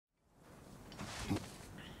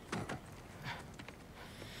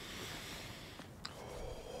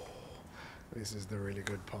This is the really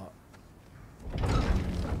good part.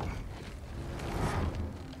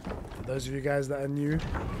 For those of you guys that are new,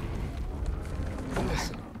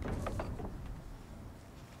 listen up.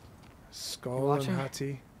 Skull and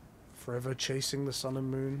Hattie, forever chasing the sun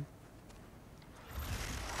and moon.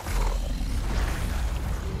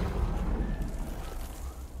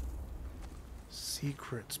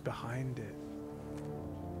 Secrets behind it.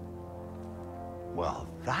 Well,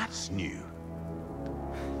 that's new.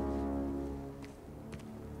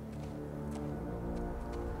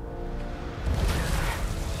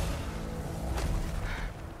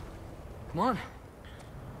 Come on.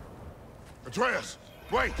 Atreus,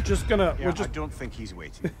 wait! I don't think he's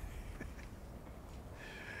waiting.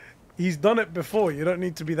 He's done it before, you don't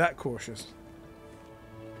need to be that cautious.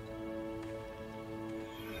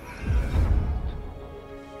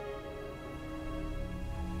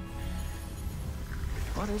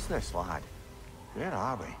 What is this, lad? Where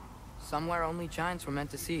are we? Somewhere only giants were meant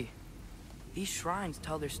to see. These shrines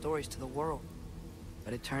tell their stories to the world.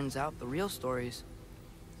 But it turns out the real stories,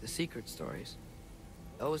 the secret stories,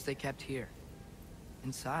 those they kept here,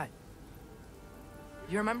 inside.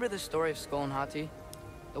 You remember the story of Skull and Hati,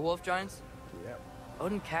 the wolf giants? Yep.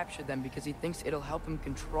 Odin captured them because he thinks it'll help him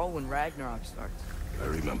control when Ragnarok starts. I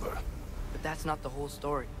remember. But that's not the whole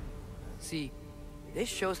story. See, this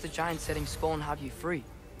shows the giants setting Skull and Hati free.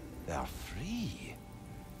 They're free.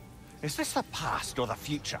 Is this the past or the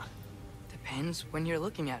future? Depends when you're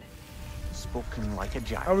looking at it. Spoken like a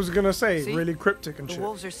giant. I was gonna say, See? really cryptic and The shit.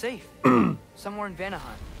 wolves are safe. Somewhere in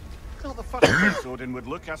Vanaheim. Not the first place Odin would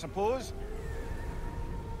look, I suppose.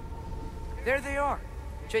 There they are,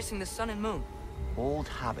 chasing the sun and moon. Old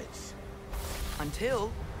habits.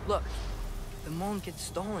 Until, look, the moon gets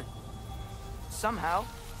stolen. Somehow.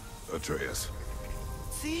 Atreus.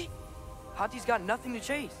 See? Hati's got nothing to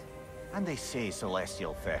chase. And they say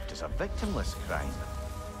celestial theft is a victimless crime.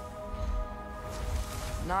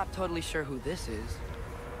 Not totally sure who this is,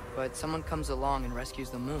 but someone comes along and rescues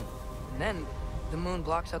the moon. And then, the moon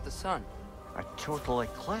blocks out the sun. A total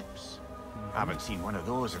eclipse. Haven't seen one of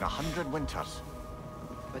those in 100 winters.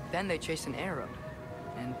 But then they chase an arrow,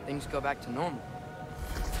 and things go back to normal.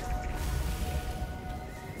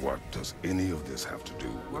 What does any of this have to do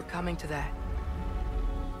We're with... coming to that.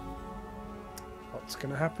 What's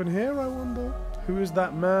gonna happen here, I wonder? Who is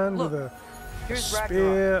that man Look, with a here's spear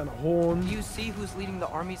Ragnarok. and a horn? Do you see who's leading the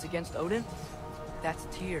armies against Odin? That's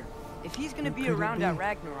Tyr. If he's gonna Who be could it around be? at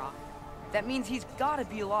Ragnarok, that means he's gotta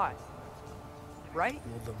be alive. Right?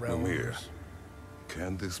 All the realms. Mimir,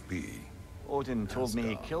 can this be? Odin told me he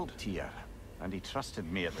Asgard. killed Tyr, and he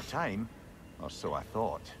trusted me at the time, or so I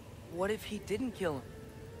thought. What if he didn't kill him?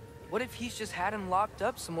 What if he's just had him locked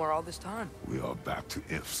up somewhere all this time? We are back to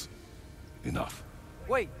ifs. Enough.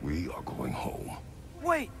 Wait, We are going home.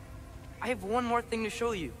 wait! I have one more thing to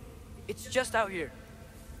show you. It's just out here.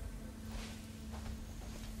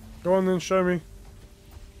 Go on then, show me.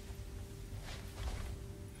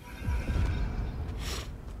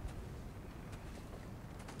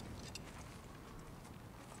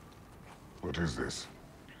 What is this?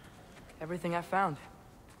 Everything I found.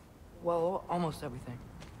 Well, almost everything.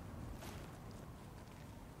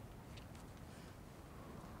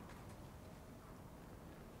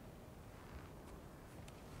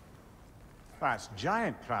 That's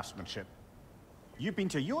giant craftsmanship. You've been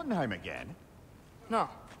to Jotunheim again? No,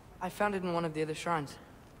 I found it in one of the other shrines.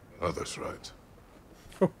 Others, right?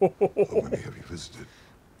 How many have you visited?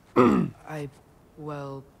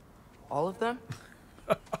 Well, all of them?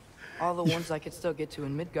 All the ones I could still get to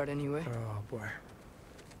in Midgard anyway. Oh boy.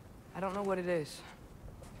 I don't know what it is.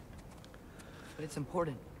 But it's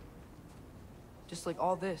important. Just like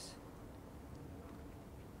all this.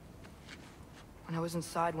 When I was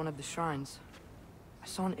inside one of the shrines, I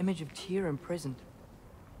saw an image of Tyr imprisoned,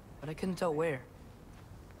 but I couldn't tell where.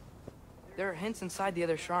 There are hints inside the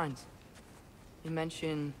other shrines. They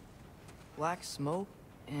mention black smoke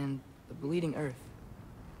and the bleeding earth.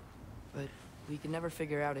 But we could never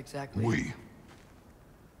figure out exactly. We.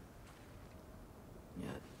 Yeah,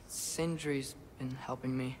 Sindri's been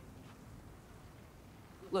helping me.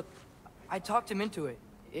 Look, I talked him into it.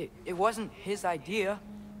 It wasn't his idea.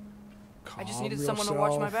 I just needed someone to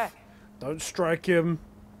watch my back. Don't strike him.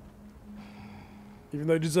 Even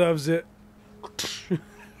though he deserves it.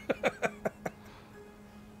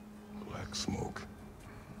 Black smoke.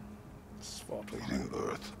 Bleeding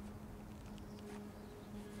earth.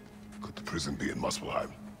 Could the prison be in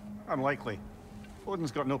Muspelheim? Unlikely.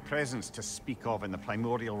 Odin's got no presence to speak of in the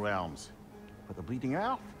primordial realms. But the bleeding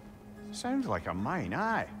earth? Sounds like a mine,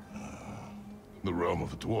 aye. The realm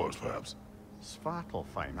of the dwarves, perhaps.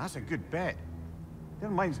 Svartalfheim, that's a good bet. Their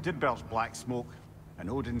mines did belch black smoke, and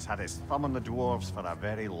Odin's had his thumb on the dwarves for a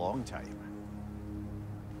very long time.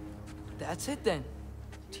 That's it then.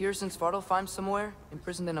 Tyr's in Svartalfheim somewhere,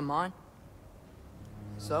 imprisoned in a mine.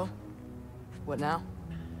 So, what now?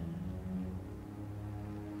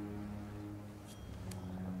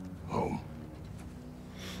 Home.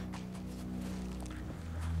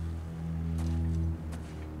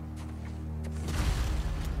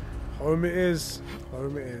 Home it is.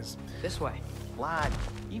 Home it is. This way. Lad,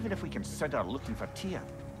 even if we consider looking for Tyr,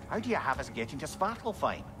 how do you have us getting to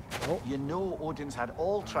Svartalfheim? Oh. You know Odin's had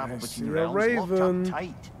all travel I between see a realms locked raven. up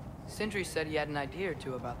tight. Sindri said he had an idea or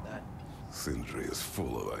two about that. Sindri is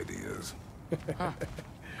full of ideas. Huh.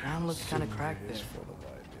 Ground looks kind of cracked It's there. full of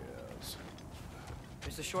ideas.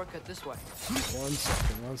 There's a shortcut this way.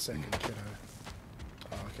 1 second, kiddo.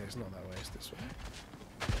 Oh, okay, it's not that way, it's this way.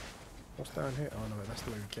 What's down here? Oh no, that's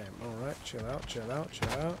the way we came. Alright, chill out, chill out, chill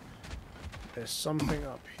out. There's something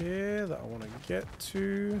up here that I want to get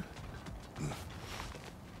to.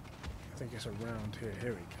 I think it's around here.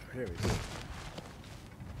 Here we go, here we go.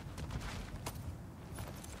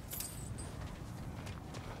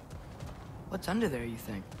 What's under there, you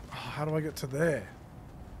think? Oh, how do I get to there?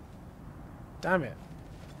 Damn it.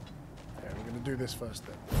 Yeah, we're going to do this first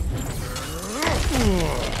then.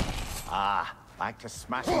 Ah, back to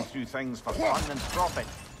smashing through things for fun and profit.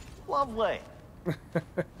 Lovely.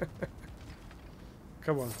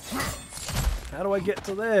 Come on. How do I get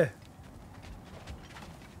to there?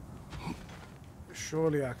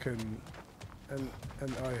 Surely I can... And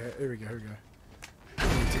oh yeah, here we go, here we go.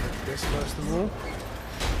 I need to get this first of all.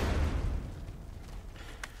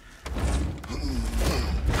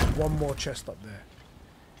 One more chest up there.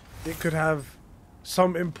 It could have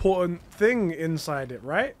some important thing inside it,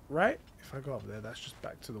 right? Right? If I go up there, that's just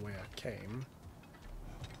back to the way I came.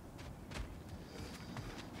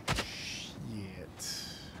 Shit.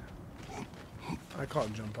 I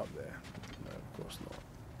can't jump up there. No, of course not.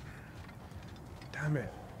 Damn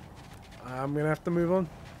it. I'm gonna have to move on.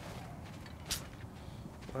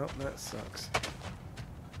 Well, that sucks.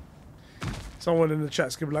 Someone in the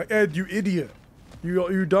chat's gonna be like, Ed, you idiot. You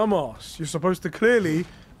dumbass. You're supposed to clearly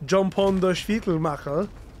jump on the Schwietelmacher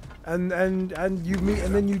and you meet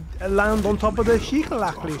and then you land on top of the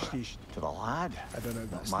Schietelmacher. To the lad. I don't know,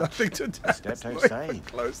 that's Not nothing much. to do. He stepped outside.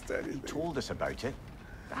 Close to He anything. told us about it.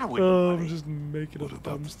 I wouldn't I'm worry. just making What up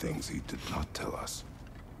about dumb the stuff. things he did not tell us?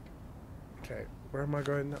 Okay, where am I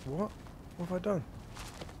going now? What? What have I done?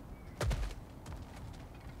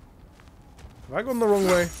 Have I gone the wrong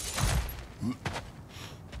way?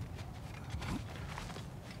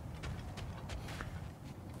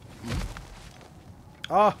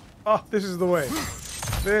 Ah, this is the way.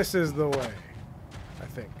 This is the way. I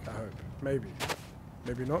think, I hope. Maybe.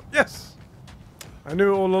 Maybe not. Yes! I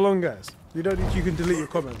knew it all along, guys. You don't need, you can delete your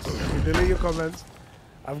comments. You can delete your comments.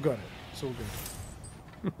 I've got it. It's all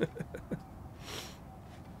good.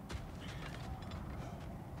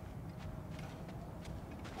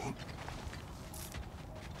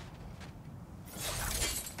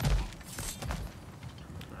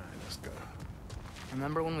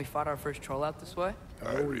 Remember when we fought our first troll out this way?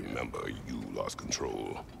 I remember you lost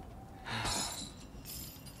control.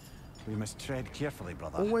 We must tread carefully,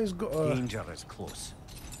 brother. Always gotta, Danger is close.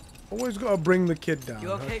 always gotta bring the kid down.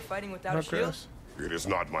 You okay fighting without a Huh, shield? Chris? It is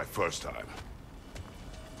not my first time.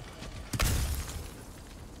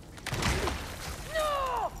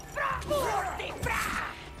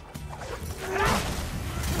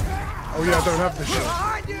 Oh yeah, I don't have the shield.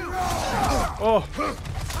 Oh.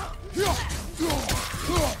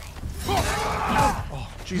 Oh,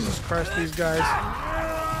 Jesus Christ, these guys.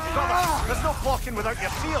 Brother, there's no blocking without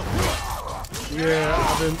your shield. Yeah,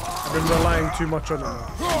 I've been relying too much on it.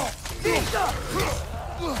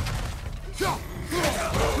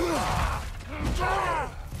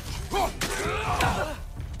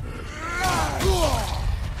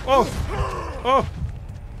 Oh! Oh!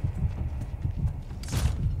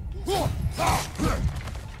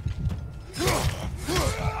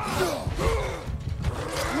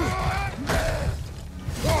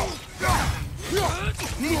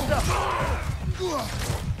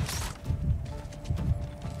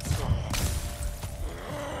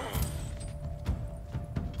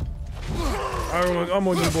 I'm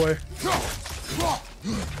on you, boy.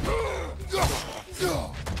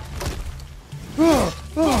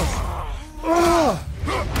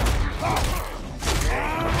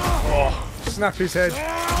 Oh, snap his head.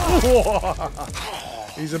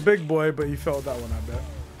 He's a big boy, but he felt that one, I bet.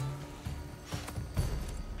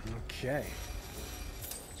 Okay.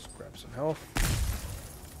 Let's grab some health.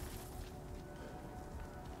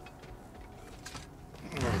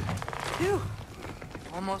 Phew.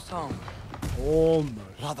 Almost home. Almost.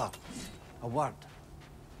 Brother, a word.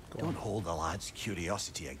 Don't hold the lad's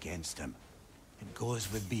curiosity against him. It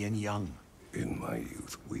goes with being young. In my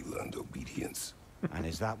youth, we learned obedience. And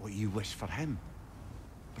is that what you wish for him?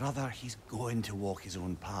 Brother, he's going to walk his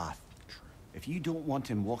own path. If you don't want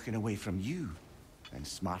him walking away from you, then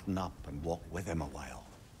smarten up and walk with him a while.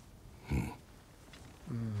 I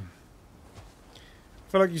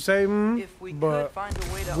feel like you say, If we could but find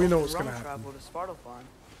a way to we know open what's gonna realm happen. travel to Svartalfheim,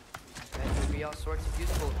 there would be all sorts of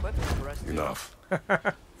useful equipment for us to... Enough.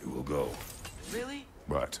 You will go. Really?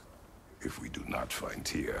 But if we do not find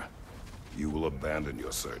Tyr, you will abandon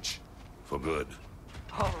your search. For good.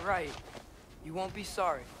 All right. You won't be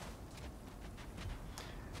sorry.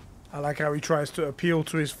 I like how he tries to appeal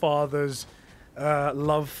to his father's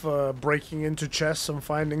love for breaking into chests and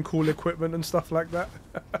finding cool equipment and stuff like that.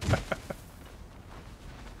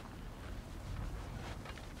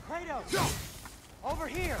 Kratos! Over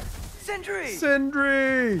here! Sindri!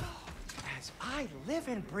 Sindri! As I live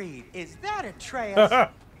and breathe, is that Atreus?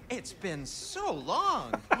 It's been so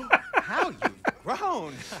long. How you've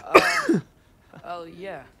grown. Oh,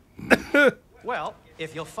 yeah. Well,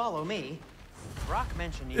 if you'll follow me, Brock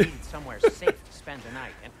mentioned you needed somewhere safe to spend the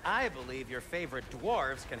night, and I believe your favorite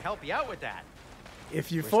dwarves can help you out with that.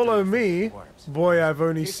 If you We're follow still me, dwarves. boy, I've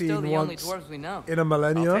only You're still seen the only once dwarves we know. in a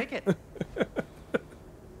millennia. I'll take it.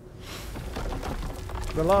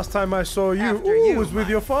 The last time I saw you, After you, was with my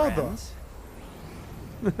your father. friends.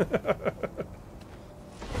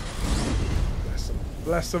 Bless him.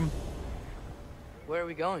 Bless him. Where are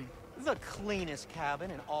we going? The cleanest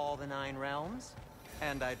cabin in all the 9 realms.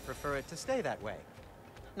 And I'd prefer it to stay that way.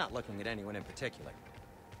 Not looking at anyone in particular.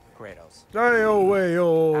 Kratos. Hey, oh, wait,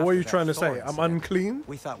 oh, what After are you that trying to Thor say? I'm incident, unclean?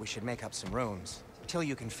 We thought we should make up some rooms till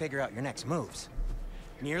you can figure out your next moves.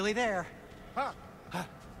 Nearly there.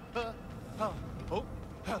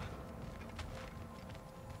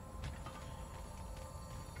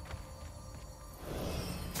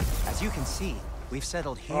 As you can see, we've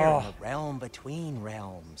settled here in the realm between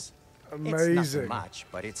realms. It's Amazing. nothing much,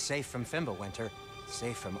 but it's safe from Fimbulwinter,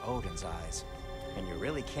 safe from Odin's eyes. And you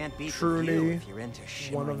really can't beat the view Truly if you're into one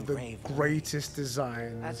shimmering of the grave greatest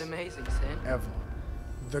designs That's amazing, Sin. ever.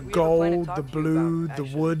 The We have a plan to gold, talk the to you blue, about, the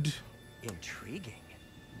actually. wood. Intriguing.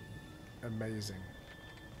 Amazing.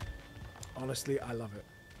 Honestly, I love it.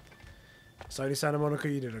 Sony Santa Monica,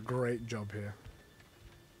 you did a great job here.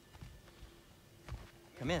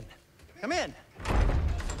 Come in. Come in.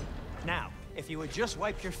 Now, if you would just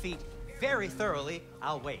wipe your feet very thoroughly,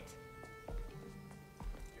 I'll wait.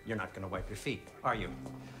 You're not gonna wipe your feet, are you?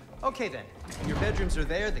 Okay then. Your bedrooms are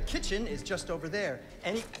there. The kitchen is just over there.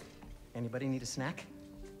 Anybody need a snack?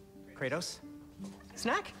 Kratos?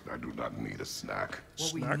 Snack? I do not need a snack. What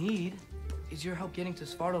Snack. we need is your help getting to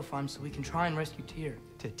Svartalfheim so we can try and rescue Tyr.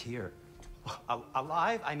 To Tyr.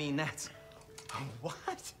 Alive? I mean, that's...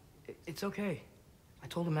 What? It's okay. I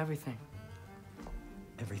told him everything.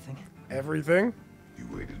 Everything? Everything?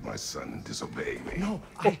 You aided my son and disobeyed me. No,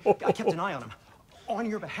 I kept an eye on him. On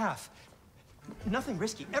your behalf. Nothing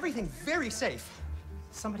risky. Everything very safe.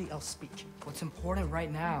 Somebody else speak. What's important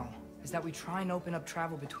right now is that we try and open up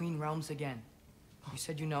travel between realms again. You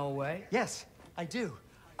said you know a way? Yes, I do.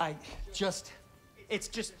 It's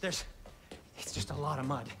just a lot of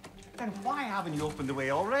mud. Then why haven't you opened the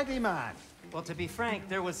way already, man? Well, to be frank,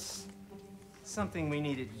 there was something we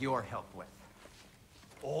needed your help with.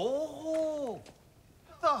 Oh!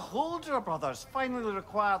 The Holder brothers finally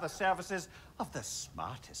require the services of the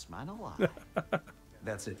smartest man alive.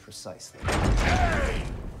 That's it precisely. Hey!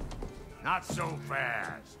 Not so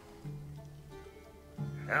fast.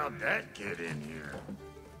 How'd that get in here?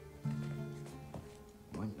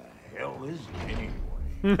 What the hell is he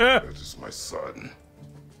anyway? That is my son.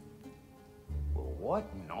 Well, what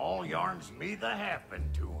in all yarns me that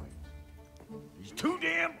happened to him? He's too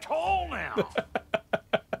damn tall now.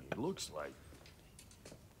 It looks like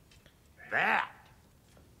that.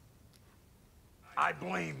 I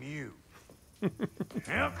blame you.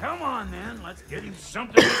 Well, come on then. Let's get him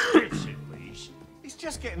something to fix at least. He's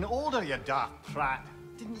just getting older, you dark prat.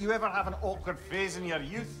 Didn't you ever have an awkward phase in your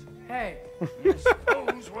youth? Hey, I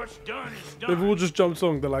suppose what's done is done. They've all just jumped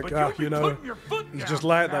on. They're like, But ah, you'll be you know, putting your foot he's down just from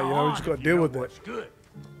like that, you now know, we on just got if to you deal know with it. what's good.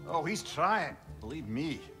 Oh, he's trying. Believe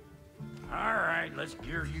me. All right, let's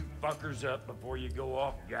gear you fuckers up before you go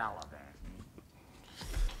off gallivanting.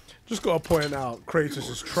 Just got to point out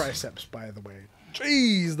Kratos' triceps, by the way.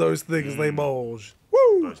 Jeez, those things, they bulge.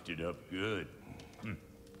 Woo! Busted up good.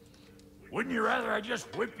 Wouldn't you rather I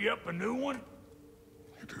just whip you up a new one?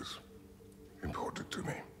 It is important to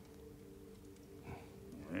me.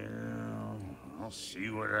 Well, I'll see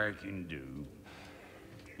what I can do.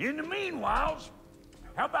 In the meanwhile,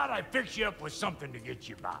 how about I fix you up with something to get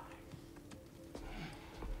you by?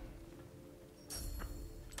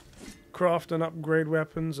 Craft and upgrade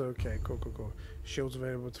weapons. Okay, cool. Shields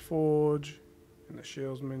available to forge in the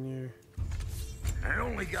shields menu. I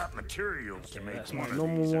only got materials to make That's one my of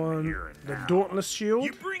normal these in one. here and The now. Dauntless shield.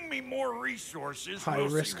 You bring me more resources. High we'll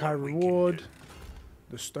see risk, high what we can reward. do.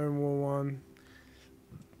 The Stonewall one.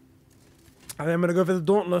 I think I'm gonna go for the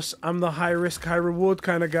Dauntless. I'm the high risk, high reward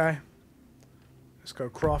kind of guy. Let's go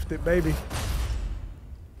craft it, baby.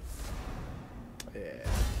 Yeah.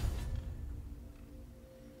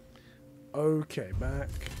 Okay, back.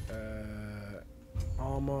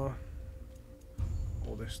 Armor.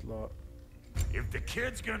 All this lot. If the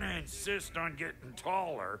kid's gonna insist on getting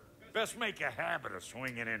taller, best make a habit of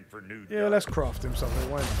swinging in for new. Yeah, let's craft him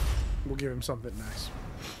something. Why not? We'll give him something nice.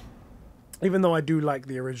 Even though I do like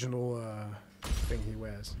the original thing he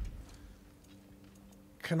wears.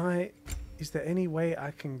 Can I... Is there any way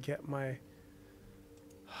I can get my...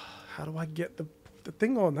 How do I get the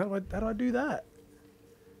thing on? How do I do that?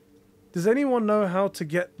 Does anyone know how to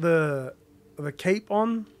get the cape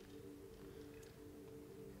on?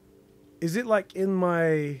 Is it like in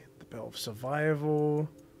the belt of survival?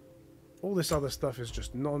 All this other stuff is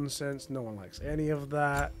just nonsense. No one likes any of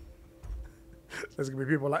that. There's gonna be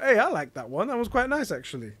people like, hey, I like that one. That was quite nice,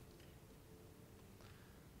 actually.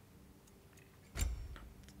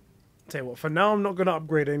 Tell you what, for now, I'm not gonna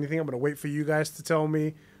upgrade anything. I'm gonna wait for you guys to tell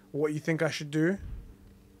me what you think I should do.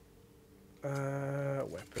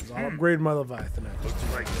 Weapons. I'll upgrade my Leviathan. Looks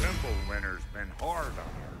like Winter's been hard on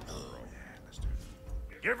our girl. Yeah, let's do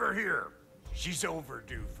it. Give her here. She's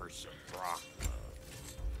overdue for some rock.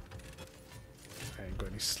 I ain't got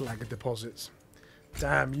any slag deposits.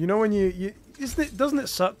 Damn, you know when doesn't it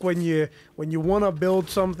suck when you want to build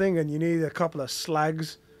something and you need a couple of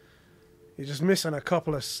slags? You're just missing a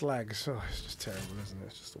couple of slags. Oh, it's just terrible, isn't it?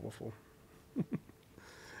 It's just awful.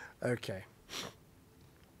 Okay.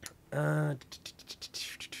 Let's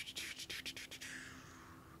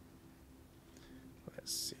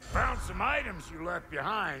see. Found some items you left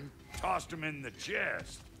behind. Tossed them in the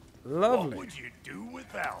chest. Lovely. What would you do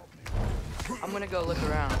without me? I'm gonna go look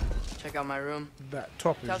around. Check out my room. That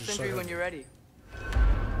top is Tell just so Sentry when heavy. you're ready.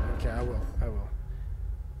 Okay, I will.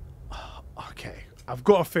 Okay, I've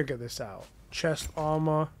got to figure this out. Chest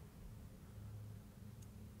armor.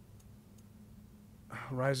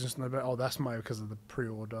 Rising Snowbird. Oh, that's my because of the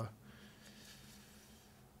pre-order.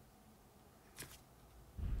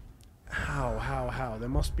 How? There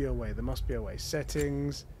must be a way. There must be a way.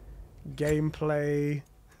 Settings. Gameplay.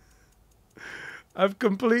 I've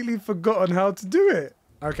completely forgotten how to do it.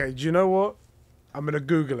 Okay, do you know what? I'm going to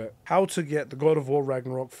Google it. How to get the God of War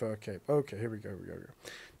Ragnarok fur cape. Okay, here we go.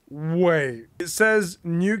 Wait. It says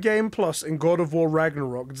New Game Plus in God of War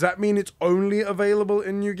Ragnarok. Does that mean it's only available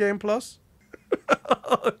in New Game Plus?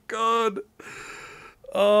 Oh, God.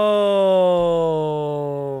 Oh,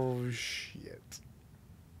 shit.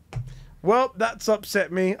 Well, that's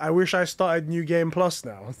upset me. I wish I started New Game Plus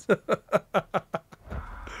now.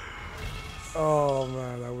 Oh,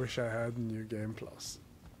 man. I wish I had New Game Plus.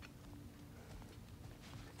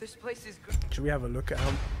 This place is good. Should we have a look at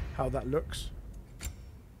how that looks?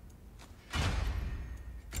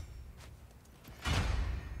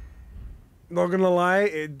 Not gonna lie,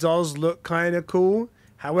 it does look kind of cool.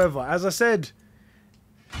 However, as I said,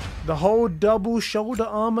 the whole double shoulder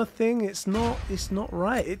armor thing, it's not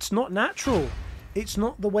right. It's not natural. It's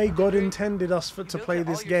not the way God intended us to play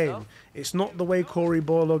this game. It's not the way Cory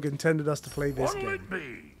Borlog intended us to play this What'll game. it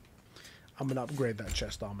be? I'm gonna upgrade that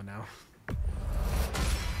chest armor now.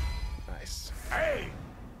 Nice. Hey,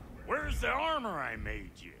 where's the armor I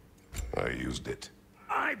made you? I used it.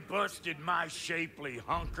 I busted my shapely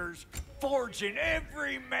hunkers, forging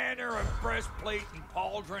every manner of breastplate and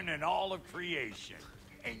pauldron in all of creation.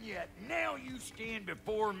 And yet now you stand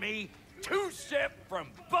before me, two-step from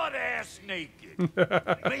butt-ass naked.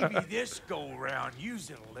 Maybe this go-round use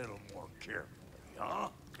it a little more carefully, huh?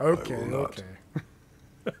 Okay, I will not. okay.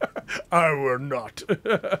 I will not.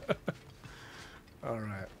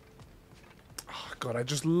 Alright. Oh, God, I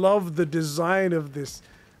just love the design of this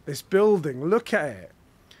building. Look at it.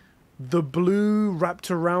 The blue wrapped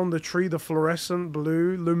around the tree, the fluorescent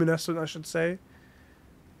blue, luminescent, I should say.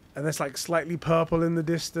 And there's like slightly purple in the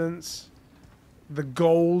distance. The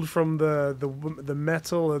gold from the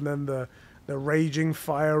metal, and then the raging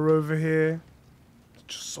fire over here.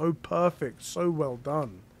 It's just so perfect, so well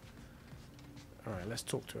done. All right, let's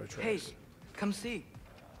talk to her. Hey, come see.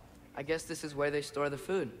 I guess this is where they store the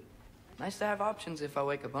food. Nice to have options if I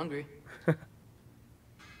wake up hungry.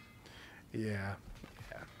 Yeah.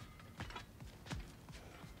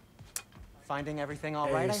 Finding everything all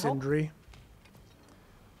Hey, right, I hope? Sindri.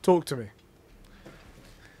 Talk to me.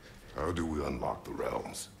 How do we unlock the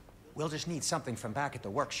realms? We'll just need something from back at the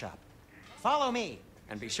workshop. Follow me,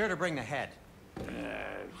 and be sure to bring the head.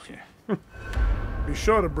 Be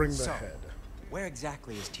sure to bring the So, head. where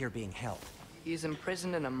exactly is Tyr being held? He's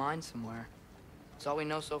imprisoned in a mine somewhere. That's all we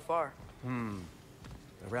know so far.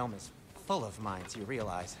 The realm is full of mines, you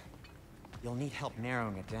realize. You'll need help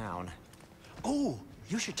narrowing it down. Oh,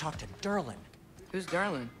 you should talk to Derlin. Who's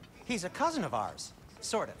Darlin? He's a cousin of ours,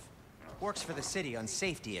 sort of. Works for the city on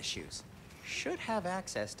safety issues. Should have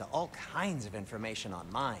access to all kinds of information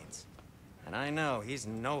on mines. And I know he's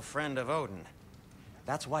no friend of Odin.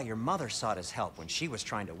 That's why your mother sought his help when she was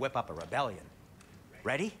trying to whip up a rebellion.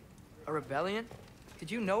 Ready? A rebellion?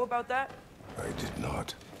 Did you know about that? I did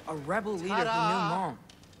not. A rebel leader who knew Mom.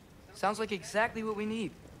 Sounds like exactly what we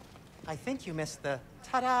need. I think you missed the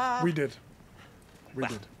ta-da. We did. We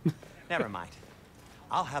Well, did. Never mind.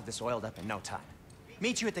 I'll have this oiled up in no time.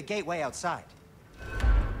 Meet you at the gateway outside.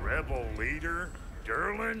 Rebel leader?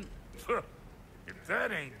 Derlin? If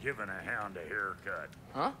that ain't giving a hound a haircut.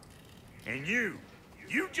 Huh? And you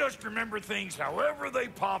just remember things however they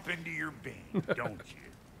pop into your being, don't you?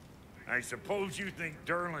 I suppose you think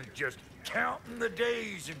Derlin's just counting the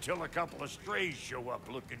days until a couple of strays show up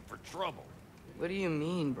looking for trouble. What do you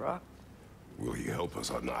mean, Brock? Will he help us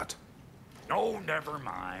or not? Oh, never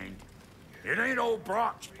mind. It ain't old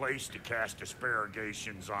Brock's place to cast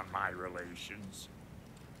asparagations on my relations.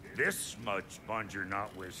 This smudge sponger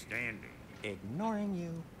notwithstanding. Ignoring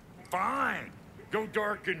you. Fine. Go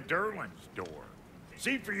darken Derlin's door.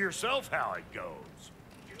 See for yourself how it goes.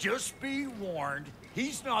 Just be warned,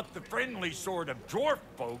 he's not the friendly sort of dwarf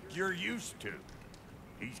folk you're used to.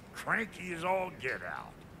 He's cranky as all get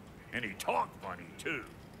out. And he talk funny, too.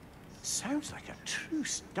 Sounds like a true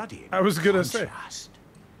study in I was gonna say. contrast.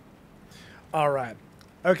 All right.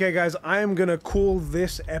 Okay, guys, I am going to call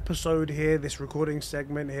this episode here, this recording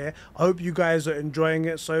segment here. I hope you guys are enjoying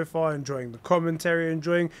it so far, enjoying the commentary,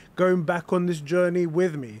 enjoying going back on this journey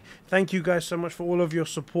with me. Thank you guys so much for all of your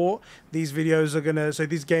support. These videos are going to, so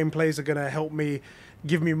these gameplays are going to help me,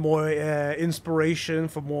 give me more inspiration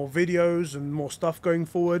for more videos and more stuff going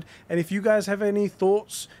forward. And if you guys have any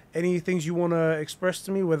thoughts, any things you want to express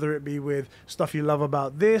to me, whether it be with stuff you love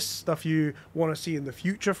about this, stuff you want to see in the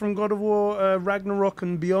future from God of War Ragnarok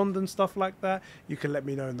and beyond and stuff like that, you can let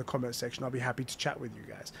me know in the comment section. I'll be happy to chat with you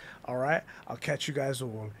guys. All right, I'll catch you guys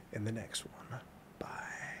all in the next one.